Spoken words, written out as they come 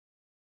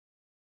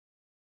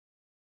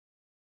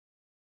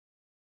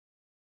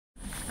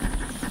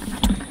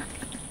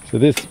So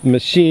this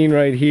machine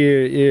right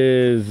here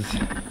is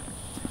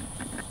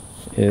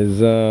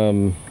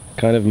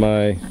kind of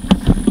my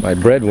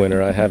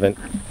breadwinner. I haven't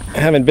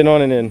been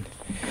on it in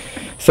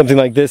something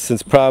like this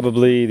since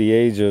probably the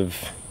age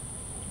of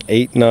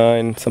 8,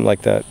 9, something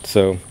like that.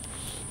 So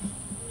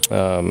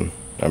I'm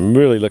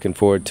really looking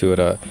forward to it.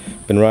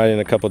 I've been riding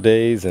a couple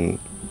days and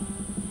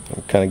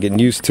I'm kind of getting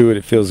used to it.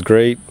 It feels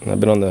great. I've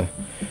been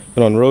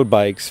on road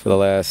bikes for the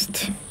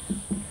last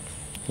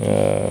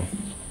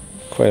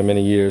quite a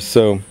many years,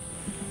 so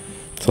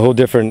it's a whole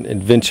different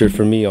adventure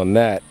for me on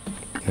that.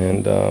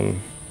 And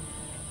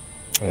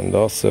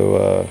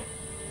also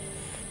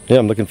yeah,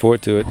 I'm looking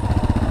forward to it.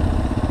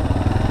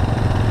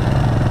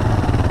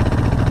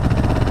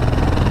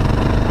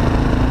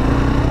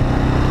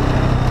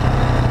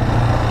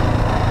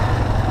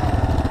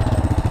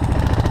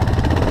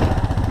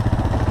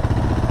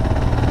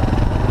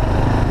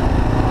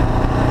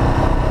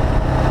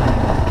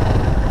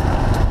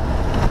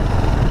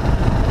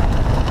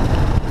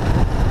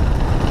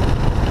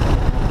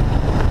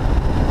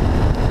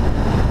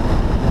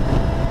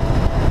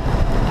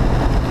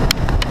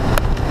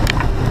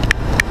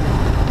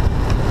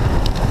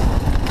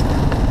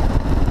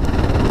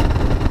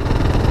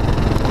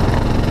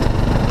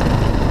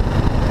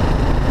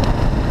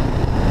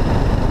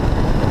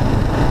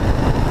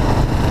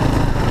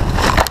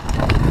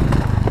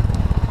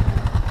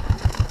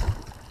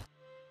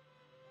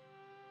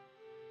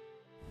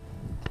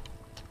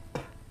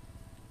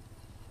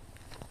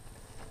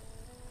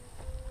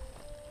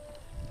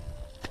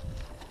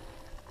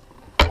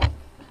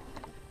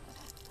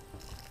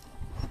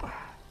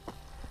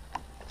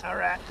 All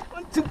right,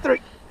 1, 2,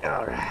 3.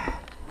 All right.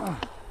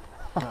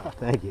 Oh,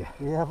 thank you.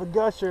 You have a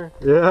gusher.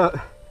 Yeah.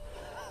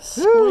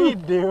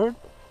 Sweet, dude.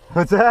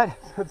 What's that?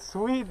 That's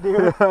sweet,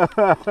 dude.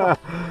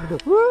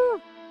 Woo!